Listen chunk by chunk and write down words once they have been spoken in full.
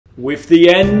With the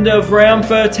end of round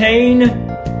 13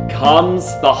 comes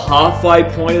the halfway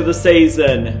point of the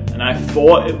season, and I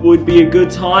thought it would be a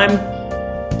good time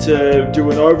to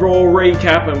do an overall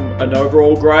recap and an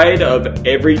overall grade of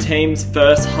every team's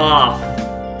first half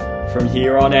from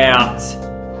here on out.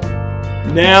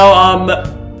 Now,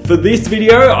 for this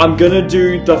video, I'm gonna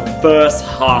do the first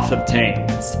half of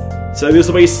teams. So this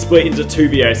will be split into two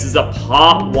videos. This is a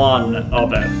part one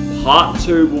of it. Part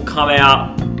two will come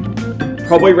out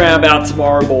probably around about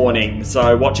tomorrow morning,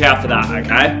 so watch out for that,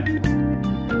 okay?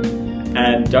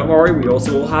 And don't worry, we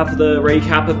also will have the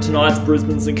recap of tonight's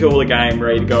Brisbane St Kilda game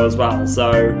ready to go as well,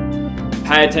 so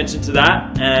pay attention to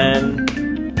that, and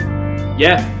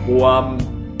yeah, we'll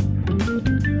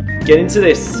get into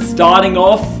this. Starting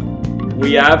off,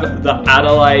 we have the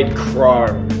Adelaide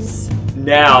Crows.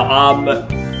 Now,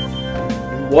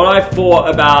 what I thought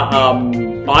about,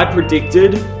 I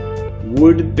predicted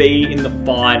would be in the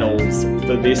finals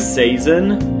for this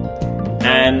season,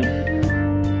 and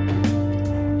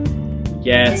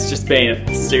yeah, it's just been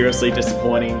a seriously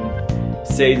disappointing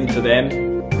season for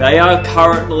them. They are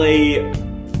currently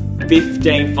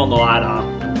 15th on the ladder.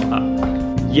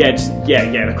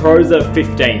 The Crows are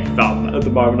 15th at the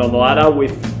moment on the ladder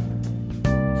with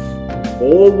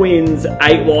 4 wins,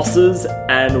 8 losses,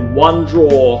 and 1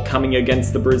 draw coming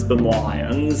against the Brisbane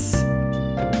Lions.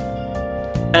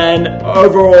 And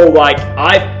overall, like,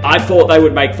 I thought they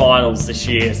would make finals this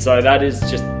year, so that is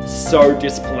just so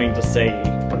disappointing to see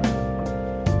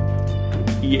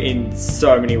in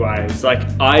so many ways. Like,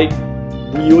 I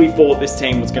really thought this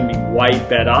team was going to be way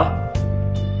better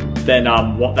than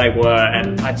what they were,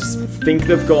 and I just think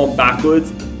they've gone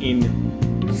backwards in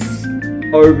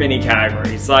so many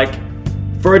categories. Like,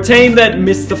 for a team that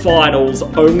missed the finals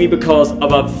only because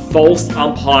of a false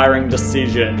umpiring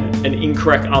decision, an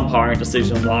incorrect umpiring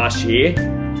decision last year,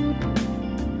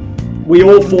 we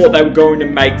all thought they were going to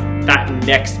make that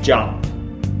next jump.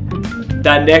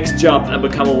 That next jump and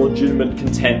become a legitimate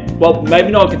contender. Well, maybe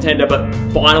not a contender, but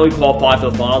finally qualify for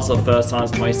the finals for the first time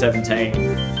since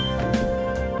 2017.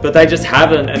 But they just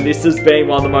haven't, and this has been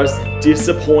one of the most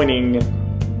disappointing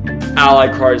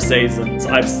Adelaide Crows seasons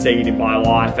I've seen in my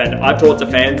life, and I've talked to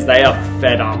fans, they are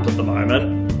fed up at the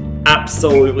moment.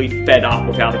 Absolutely fed up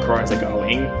with how the Crows are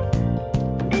going.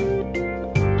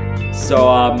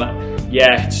 So,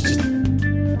 yeah, it's just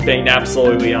been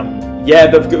absolutely, yeah,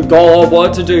 they've got a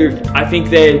lot to do. I think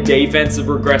their defense has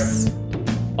regressed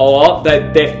a lot.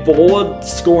 Their forward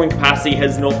scoring capacity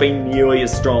has not been nearly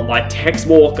as strong. Like, Tex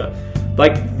Walker,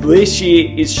 like, this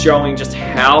year is showing just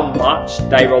how much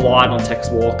they relied on Tex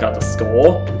Walker to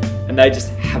score, and they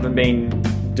just haven't been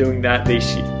doing that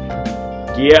this year.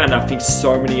 Yeah, and I think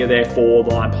so many of their forward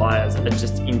line players are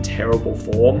just in terrible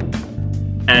form.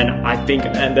 And I think,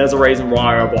 and there's a reason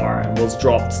why O'Brien was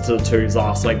dropped to the 2s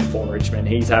last week before Richmond.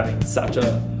 He's having such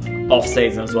a off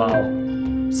season as well.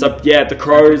 So yeah, the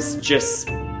Crows just,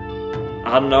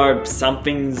 I don't know,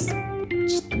 something's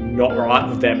just not right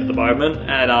with them at the moment,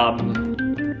 and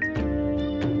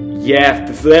yeah,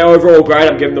 for their overall grade,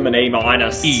 I'm giving them an E-.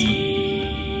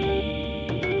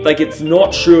 Like, it's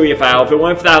not truly a fail. If it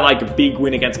weren't for that, like, a big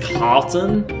win against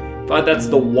Carlton, but that's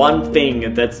the one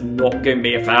thing that's not going to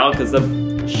be a fail, because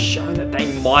they've shown that they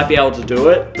might be able to do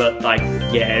it, but, like,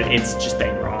 yeah, it's just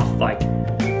been rough. Like,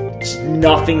 just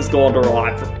nothing's gone to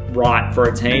right for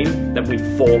a team that we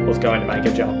thought was going to make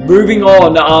a jump. Moving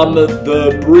on,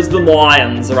 the Brisbane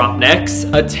Lions are up next,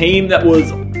 a team that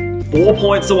was 4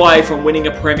 points away from winning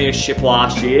a premiership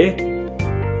last year,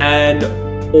 and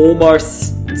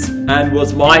was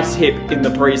my tip in the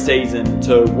preseason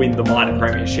to win the minor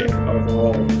premiership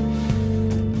overall.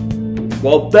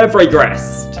 Well, they've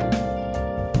regressed.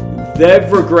 They've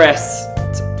regressed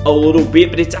a little bit,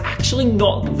 but it's actually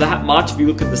not that much if you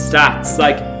look at the stats.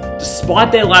 Like,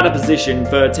 despite their ladder position,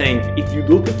 13th, if you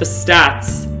look at the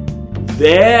stats,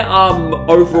 their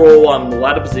overall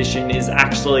ladder position is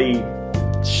actually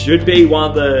should be one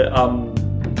of the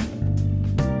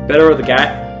better of the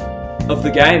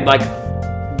game. Like,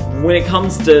 when it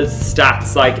comes to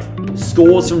stats, like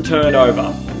scores from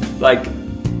turnover, like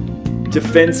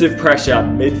defensive pressure,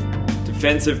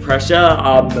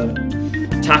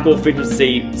 tackle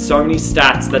efficiency, so many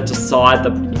stats that decide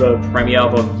the premier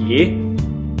of a year.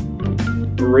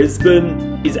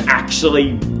 Brisbane is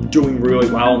actually doing really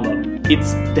well on them.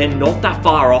 They're not that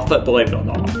far off it, believe it or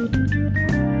not.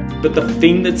 But the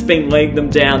thing that's been letting them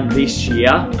down this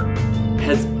year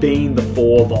has been the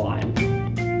forward line.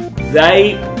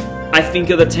 They, I think,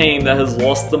 are the team that has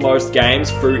lost the most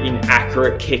games through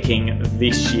inaccurate kicking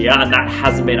this year, and that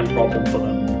hasn't been a problem for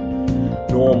them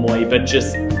normally, but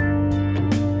just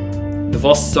they've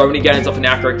lost so many games off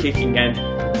inaccurate kicking, and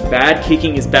bad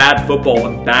kicking is bad football,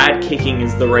 and bad kicking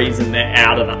is the reason they're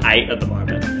out of the 8 at the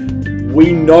moment.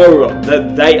 We know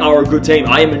that they are a good team.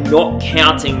 I am not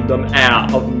counting them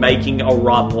out of making a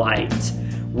run late.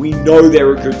 We know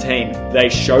they're a good team. They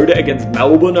showed it against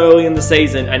Melbourne early in the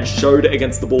season and showed it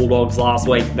against the Bulldogs last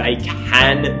week. They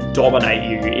can dominate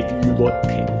you if you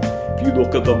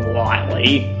look at them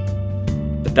lightly.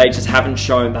 But they just haven't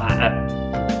shown that at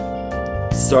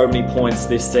so many points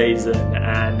this season.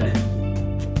 And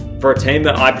for a team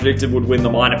that I predicted would win the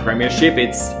minor premiership,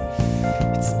 it's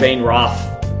been rough.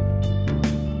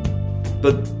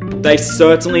 But they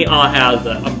certainly are out of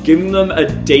it. I'm giving them a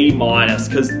D-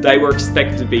 because they were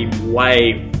expected to be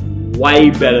way,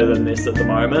 way better than this at the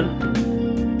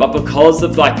moment. But because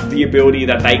of like the ability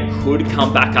that they could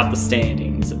come back up the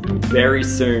standings very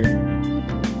soon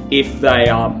if they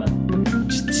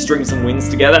just string some wins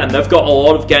together, and they've got a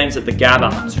lot of games at the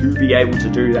Gabba to be able to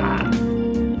do that,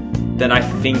 then I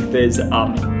think there's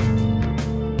not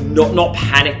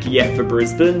panic yet for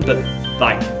Brisbane, but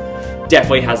like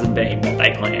definitely hasn't been what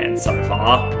they planned so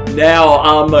far.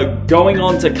 Now, going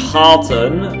on to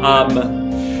Carlton,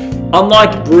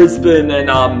 unlike Brisbane and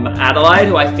Adelaide,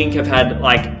 who I think have had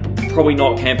like probably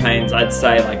not campaigns I'd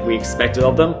say like we expected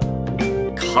of them,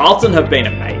 Carlton have been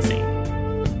amazing.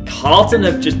 Carlton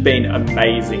have just been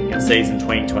amazing in season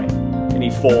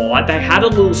 2024. Like they had a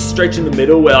little stretch in the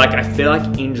middle where like I feel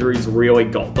like injuries really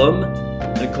got them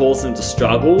and caused them to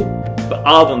struggle. But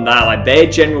other than that, like their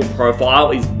general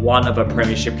profile is one of a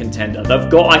premiership contender. They've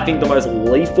got, I think, the most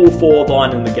lethal forward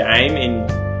line in the game in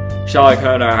Charlie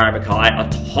Curnow, Harry Mackay, a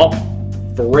top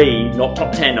 3, not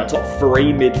top 10, a top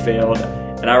 3 midfield.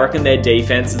 And I reckon their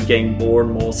defense is getting more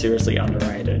and more seriously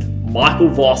underrated. Michael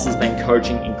Voss has been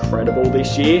coaching incredible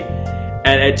this year.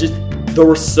 And it just, the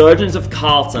resurgence of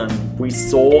Carlton we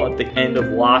saw at the end of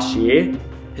last year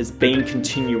has been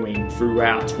continuing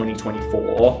throughout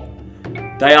 2024.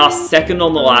 They are second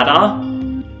on the ladder,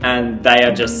 and they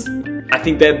are just, I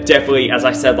think they're definitely, as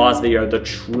I said last video, the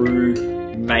true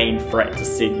main threat to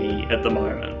Sydney at the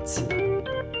moment.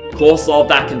 Of course, all of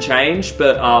that can change,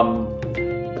 but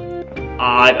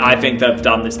I think they've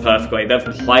done this perfectly. They've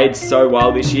played so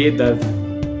well this year.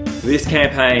 This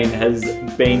campaign has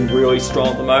been really strong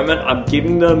at the moment. I'm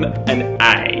giving them an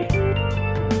A.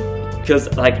 Because,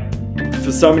 like,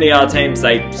 for so many other teams,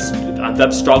 they've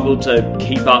struggled to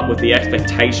keep up with the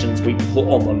expectations we put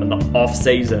on them in the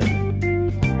off-season.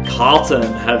 Carlton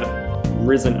have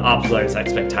risen up those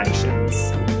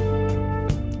expectations.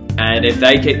 And if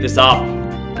they keep this up,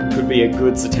 it could be a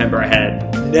good September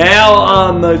ahead. Now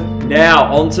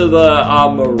onto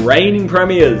the reigning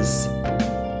premiers,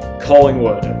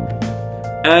 Collingwood.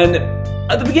 And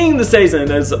at the beginning of the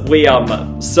season, as we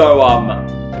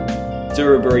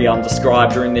durably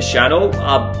described during this channel,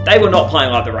 they were not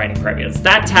playing like the reigning premiers.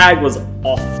 That tag was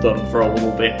off them for a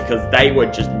little bit because they were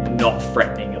just not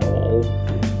threatening at all.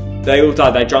 They looked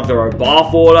like they drank their own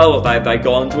bathwater, or they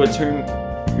got into it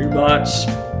too much.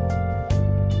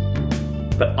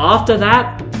 But after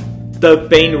that, they've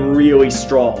been really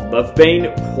strong. They've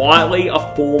been quietly a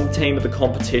form team of the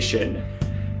competition.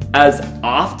 As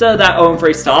after that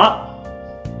 0-3 start,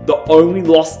 the only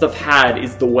loss they've had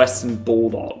is the Western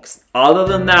Bulldogs. Other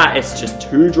than that, it's just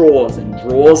 2 draws, and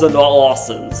draws are not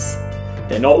losses.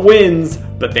 They're not wins,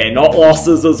 but they're not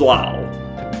losses as well.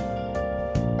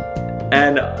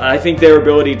 And I think their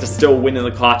ability to still win in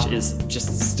the clutch is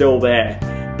just still there.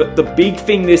 But the big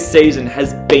thing this season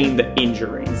has been the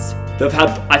injuries. They've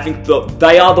had, I think,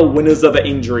 they are the winners of the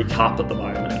injury cup at the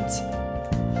moment.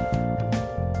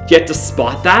 Yet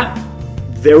despite that,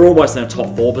 they're almost in a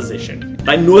top 4 position.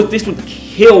 They knew this would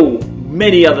kill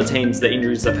many other teams, the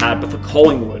injuries they've had, but for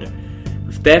Collingwood,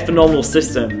 with their phenomenal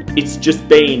system, it's just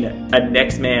been a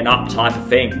next man up type of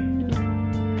thing.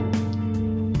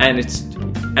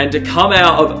 And to come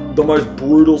out of the most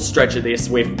brutal stretch of this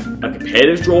with a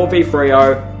competitive draw v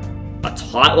Freo, a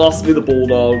tight loss with the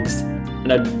Bulldogs,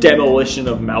 and a demolition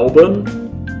of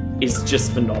Melbourne is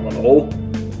just phenomenal.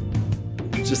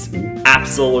 Just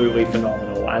absolutely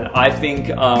phenomenal. And I think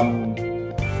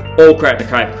all credit to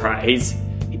Craig McRae.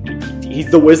 He's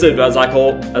the wizard, as I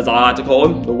like to call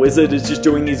him. The wizard is just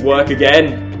doing his work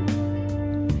again.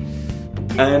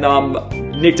 And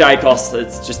Nick Dacos,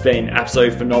 it's just been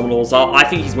absolutely phenomenal. So I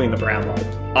think he's winning the Brownlow.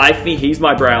 I think he's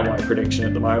my Brownlow prediction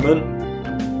at the moment.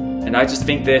 And I just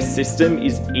think their system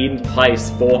is in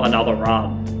place for another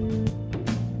run.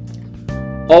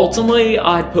 Ultimately,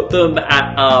 I put them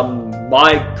at,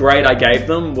 my grade I gave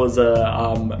them was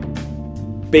a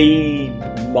B-.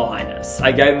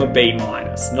 I gave them a B-.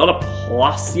 Not a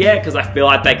plus yet, because I feel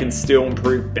like they can still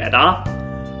improve better.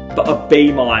 But a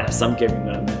B- I'm giving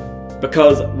them.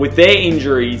 Because with their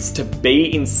injuries, to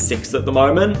be in 6th at the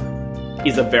moment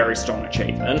is a very strong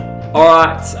achievement.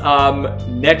 Alright,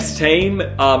 next team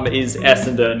is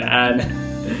Essendon, and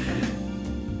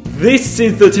this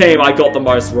is the team I got the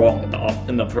most wrong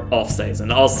in the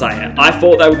off-season, I'll say it. I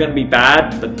thought they were going to be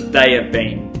bad, but they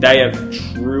have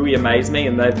truly amazed me,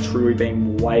 and they've truly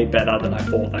been way better than I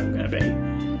thought they were going to be.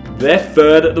 They're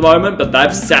 3rd at the moment, but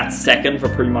they've sat 2nd for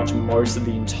pretty much most of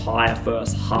the entire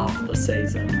first half of the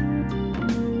season.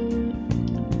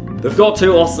 They've got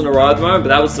 2 losses in a row at the moment, but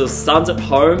that was the Suns at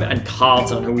home and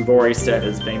Carlton, who we've already said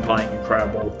has been playing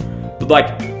incredible. But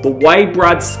like, the way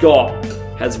Brad Scott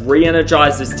has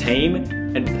re-energized this team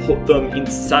and put them in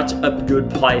such a good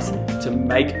place to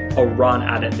make a run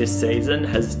at it this season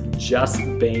has just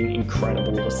been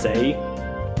incredible to see.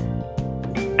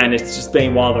 And it's just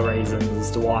been one of the reasons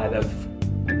as to why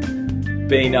they've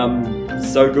been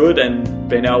so good and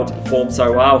been able to perform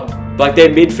so well. Like, their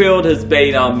midfield has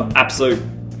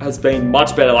been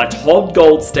much better. Like, Todd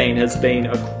Goldstein has been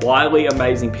a quietly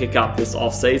amazing pickup this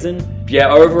offseason.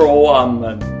 Yeah, overall,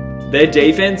 their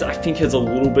defense, I think, has a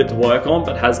little bit to work on,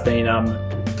 but has been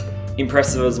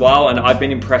impressive as well. And I've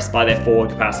been impressed by their forward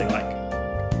capacity.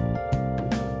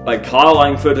 Like Kyle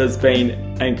Langford has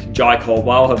been, and Jai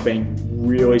Caldwell have been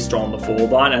really strong on the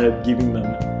forward line and have given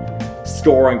them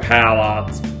scoring power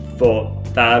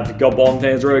that have got Bond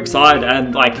fans really excited.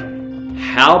 And like,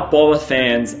 how Bomber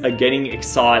fans are getting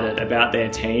excited about their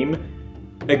team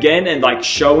again and like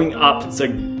showing up to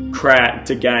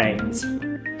games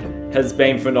has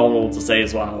been phenomenal to see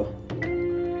as well.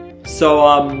 So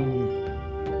I've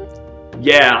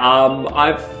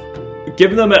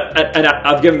given them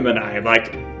an A.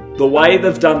 Like, the way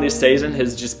they've done this season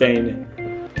has just been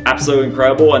absolutely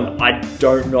incredible, and I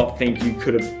do not think you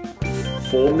could have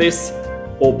formed this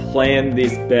or planned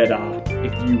this better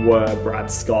if you were Brad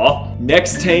Scott.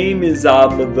 Next team is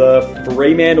the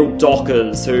Fremantle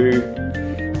Dockers, who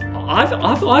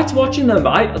I've liked watching them.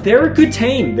 They're a good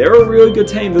team. They're a really good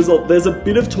team. There's a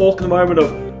bit of talk at the moment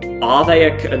of, are they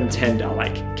a contender?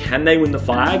 Like, can they win the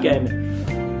flag? And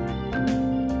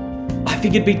I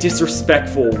think it'd be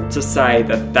disrespectful to say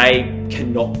that they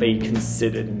cannot be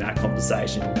considered in that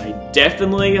conversation. They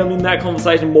definitely are in that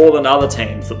conversation more than other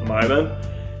teams at the moment.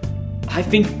 I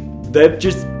think they've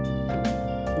just...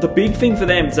 The big thing for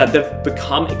them is that they've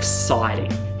become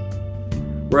exciting.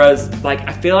 Whereas, like,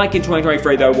 I feel like in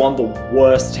 2023, they were one of the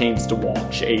worst teams to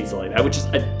watch easily. They were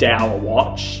just a dour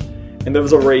watch. And there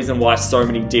was a reason why so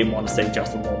many didn't want to see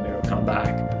Justin Longmuir come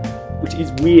back. Which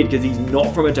is weird, because he's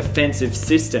not from a defensive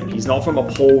system. He's not from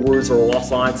a Paul Roos or a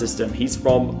Lost Line system. He's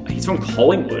from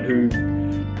Collingwood, who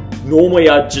normally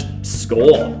are just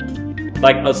score.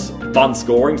 Like, a fun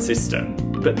scoring system.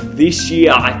 But this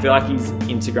year, I feel like he's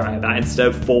integrated that instead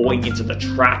of falling into the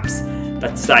traps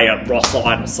that, say, a Ross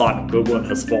Lyon or Simon Goodwin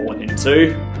has fallen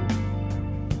into.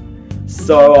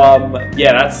 So,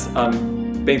 yeah, that's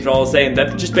been phenomenal to see, and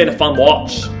they've just been a fun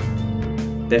watch.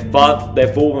 They're fun,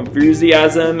 they're full of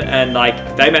enthusiasm, and like,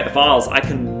 if they make the finals, I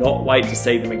cannot wait to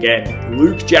see them again.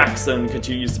 Luke Jackson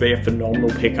continues to be a phenomenal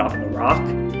pickup in the ruck,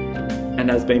 and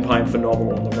has been playing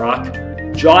phenomenal in the ruck.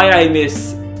 Jai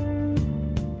Amos,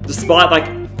 despite like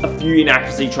a few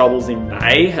inaccuracy troubles in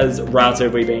May, has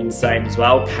relatively been insane as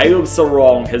well. Caleb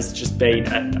Sarong has just been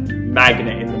a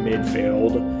magnet in the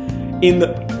midfield.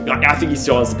 I think he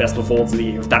still has the best performance of the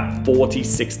year with that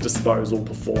 46 disposal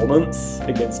performance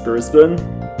against Brisbane.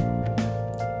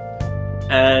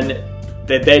 And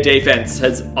their defense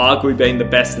has arguably been the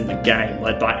best in the game,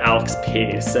 led by Alex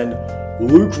Pearce and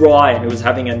Luke Ryan, who is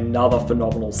having another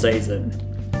phenomenal season.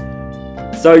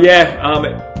 So yeah,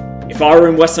 if I were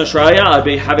in Western Australia, I'd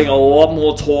be having a lot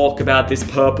more talk about this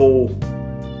purple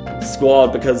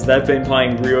squad because they've been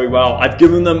playing really well. I've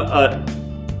given them a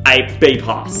B+.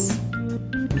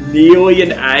 Nearly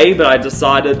an A, but I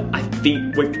decided, I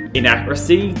think with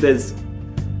inaccuracy, there's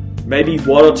maybe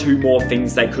one or two more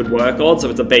things they could work on, so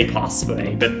it's a B+ for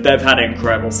me, but they've had an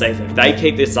incredible season. If they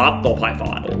keep this up, they'll play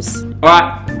finals.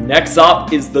 Alright, next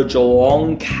up is the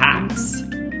Geelong Cats,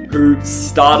 who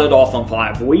started off on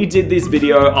fire. If we did this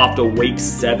video after week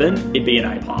 7, it'd be an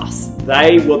A+.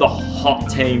 They were the hot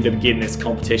team to begin this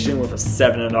competition with a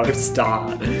 7-0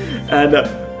 start, and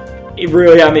it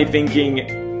really had me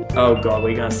thinking, oh god,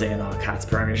 we're going to see another Cats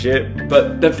premiership.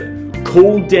 But they've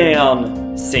cooled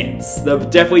down since. They've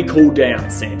definitely cooled down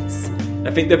since.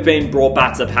 I think they've been brought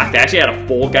back to the pack. They actually had a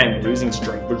 4-game losing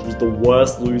streak, which was the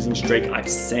worst losing streak I've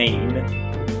seen.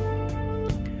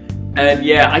 And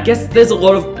yeah, I guess there's a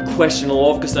lot of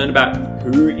concern about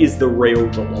who is the real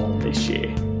Geelong this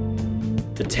year.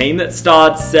 The team that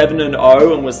started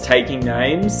 7-0 and was taking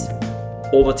names,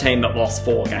 or the team that lost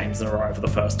 4 games in a row for the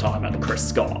first time under Chris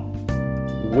Scott?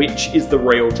 Which is the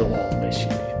real Geelong this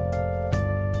year?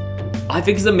 I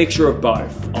think it's a mixture of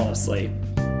both, honestly.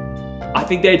 I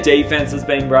think their defense has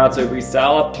been relatively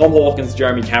stellar. Tom Hawkins,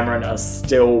 Jeremy Cameron have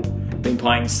still been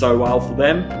playing so well for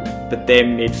them, but their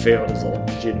midfield is a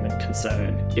legitimate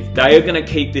concern. If they are going to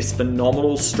keep this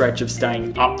phenomenal stretch of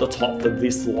staying up the top for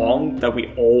this long that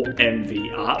we all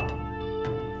envy up,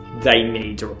 they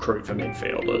need to recruit for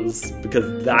midfielders,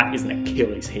 because that is an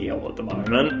Achilles heel at the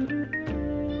moment.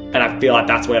 And I feel like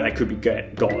that's where they could be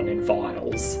gone in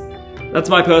finals. That's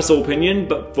my personal opinion,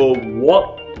 but for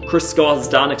what Chris Scott has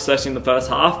done, especially in the first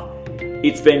half,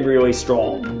 it's been really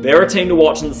strong. They're a team to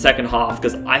watch in the second half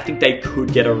because I think they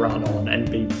could get a run on and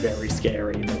be very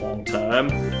scary in the long term.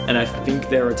 And I think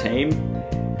they're a team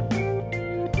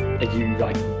that you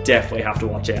definitely have to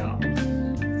watch out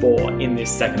for in this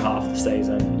second half of the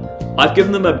season. I've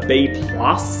given them a B+.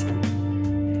 I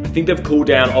think they've cooled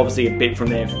down obviously a bit from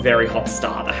their very hot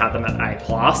start that had them at A+,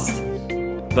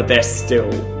 but they're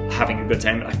still having a good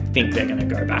team, and I think they're going to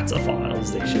go back to the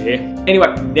finals this year.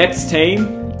 Anyway, next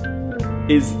team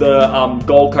is the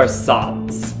Gold Coast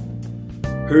Suns,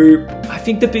 who I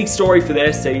think the big story for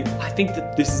their season, I think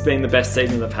that this has been the best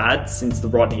season they've had since the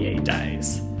Rodney E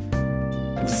days.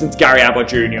 Since Gary Ablett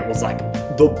Jr. was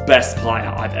the best player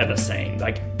I've ever seen.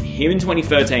 Him in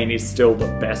 2013 is still the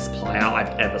best player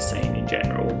I've ever seen in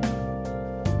general.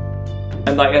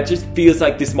 And it just feels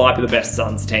like this might be the best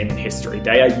Suns team in history.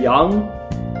 They are young,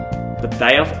 but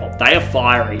they are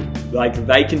fiery.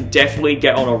 They can definitely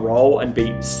get on a roll and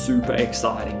be super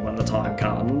exciting when the time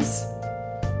comes.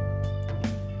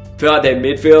 I feel like their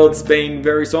midfield's been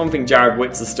very strong. I think Jared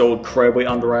Witts is still incredibly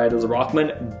underrated as a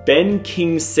ruckman. Ben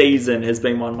King's season has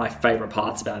been one of my favourite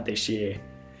parts about this year.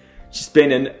 Just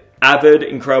been an avid,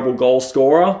 incredible goal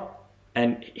scorer,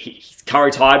 and he's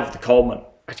curry tied with the Coleman.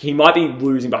 He might be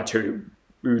losing by 2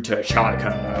 to Charlie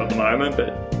Curnow at the moment,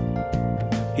 but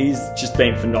he's just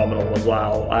been phenomenal as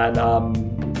well. And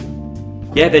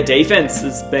yeah, their defense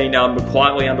has been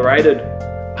quietly underrated.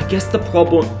 I guess the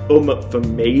problem for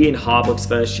me in Hardwick's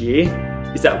first year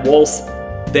is that whilst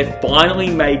they're finally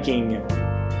making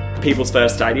People's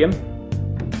First Stadium,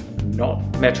 not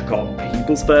Metricon,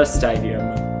 People's First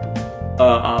Stadium,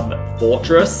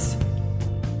 Fortress,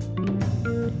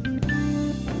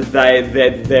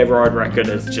 their road record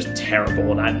is just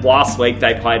terrible. And last week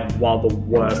they played one of the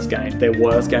worst games, their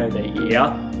worst game of the year,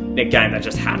 in a game they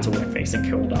just had to win facing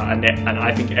Kilda. And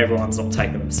I think everyone's not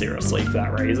taking them seriously for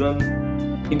that reason.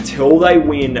 Until they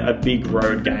win a big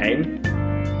road game,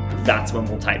 that's when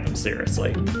we'll take them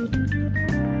seriously.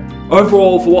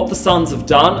 Overall, for what the Suns have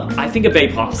done, I think a B+.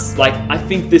 I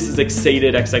think this has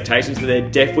exceeded expectations, but they're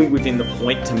definitely within the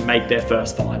point to make their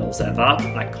first finals ever.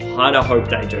 I kind of hope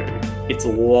they do. It's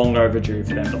long overdue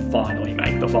for them to finally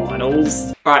make the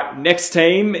finals. Alright, next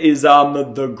team is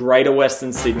the Greater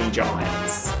Western Sydney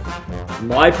Giants.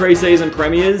 My pre-season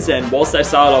premiers, and whilst they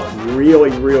started off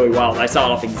really, really well, they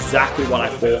started off exactly what I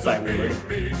thought they would.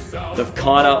 They've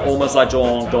kind of almost like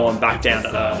Geelong gone back down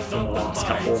to earth in the last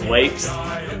couple of weeks.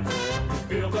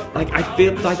 I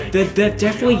feel like they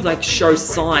definitely show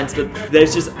signs, but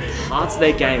there's just parts of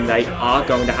their game they are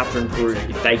going to have to improve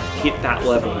if they hit that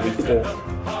level we thought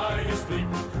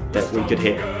that we could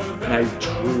hit. And I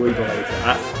truly believe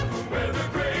that.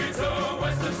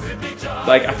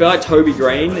 I feel like Toby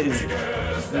Green is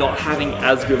not having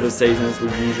as good of a season as we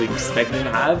usually expect him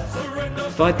to have. I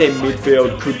feel like their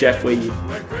midfield could definitely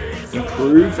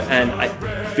improve, and I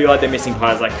feel like they're missing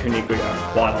players like Kuniglia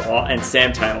quite a lot, and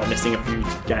Sam Taylor missing a few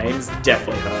games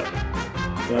definitely hurt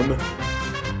them.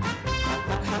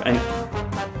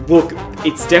 And look,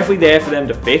 it's definitely there for them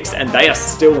to fix, and they are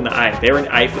still in the 8. They're in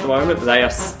 8th at the moment, but they are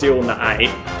still in the 8.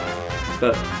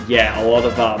 But yeah, a lot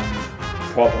of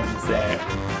problems there.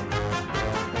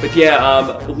 But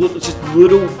yeah, just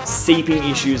little seeping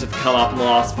issues have come up in the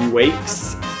last few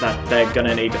weeks that they're going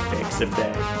to need to fix if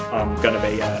they're going to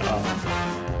be a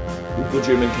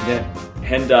legitimate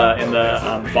contender in the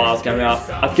finals coming up.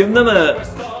 I've given them a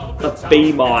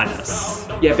B-.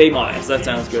 Yeah, B-. That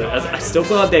sounds good. I still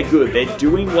feel like they're good. They're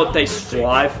doing what they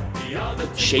strive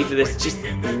to achieve. There's just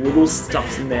little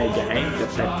stuff in their game that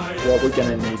they're probably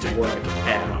going to need to work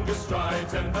out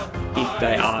if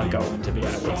they are going to be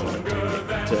able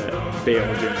to be a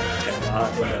legitimate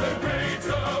contender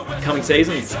in the coming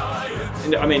seasons.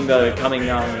 I mean, the coming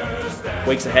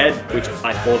weeks ahead, which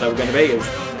I thought they were going to be, is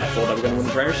I thought they were going to win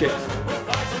the premiership.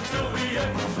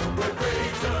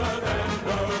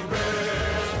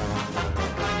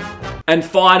 And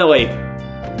finally,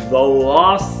 the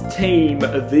last team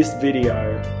of this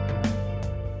video,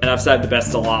 and I've saved the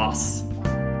best to last,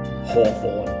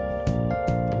 Hawthorn.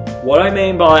 What I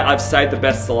mean by I've saved the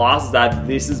best to last is that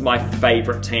this is my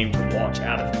favourite team to watch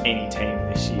out of any team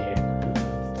this year.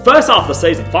 First half of the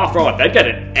season, far from it, they'd get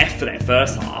an F for their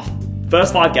first half.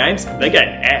 First 5 games, they get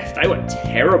an F. They were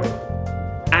terrible.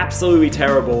 Absolutely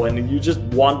terrible, and you just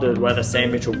wondered whether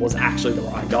Sam Mitchell was actually the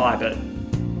right guy, but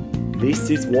this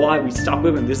is why we stuck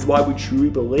with him. This is why we truly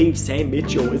believe Sam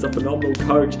Mitchell is a phenomenal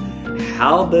coach.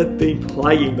 How they've been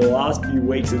playing the last few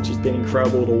weeks has just been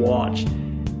incredible to watch.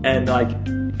 And like,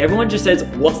 everyone just says,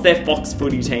 what's their Fox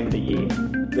Footy team of the year?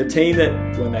 The team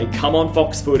that when they come on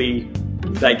Fox Footy,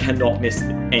 they cannot miss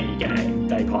any game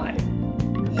they play.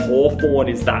 Hawthorn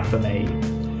is that for me.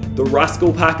 The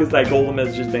Rascal Pack, as they call them,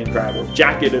 has just been incredible.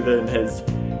 Jack Idderton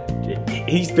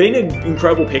he's been an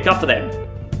incredible pickup for them.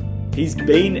 He's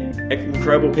been an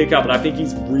incredible pickup, and I think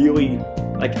he's really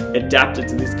like adapted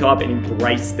to this club and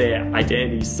embraced their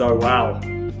identity so well.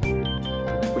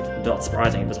 Which is not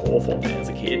surprising, it was Hawthorn as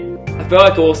a kid. I feel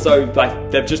like also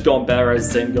like they've just gone better as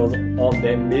the season goes on.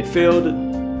 Their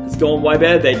midfield has gone way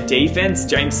better. Their defense,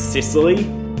 James Sicily,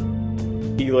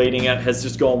 leading it, has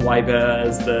just gone way better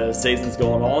as the season's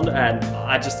gone on, and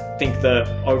I just think the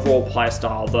overall play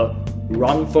style, the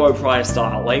run-for play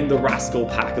style, letting the Rascal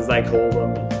Pack, as they call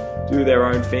them, do their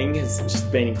own thing, has just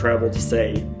been incredible to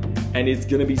see. And it's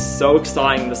going to be so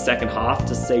exciting in the second half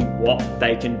to see what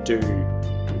they can do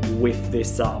with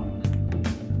this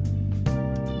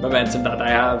momentum that they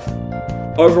have.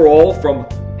 Overall, from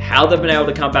how they've been able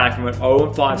to come back from an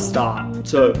 0-5 start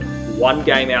to 1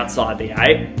 game outside the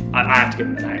 8, I have to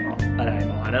give them an A-.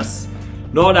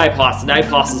 Not an A+. An A+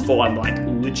 is for when like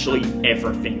literally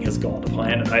everything has gone to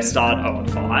plan and they start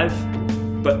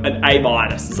 0-5. But an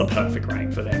A- is a perfect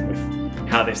rank for them with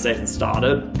how their season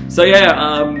started. So yeah,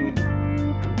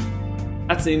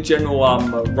 that's in general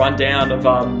a rundown of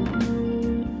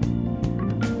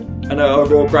an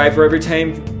overall grade for every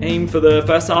team for the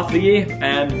first half of the year,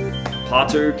 and part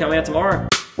 2 coming out tomorrow.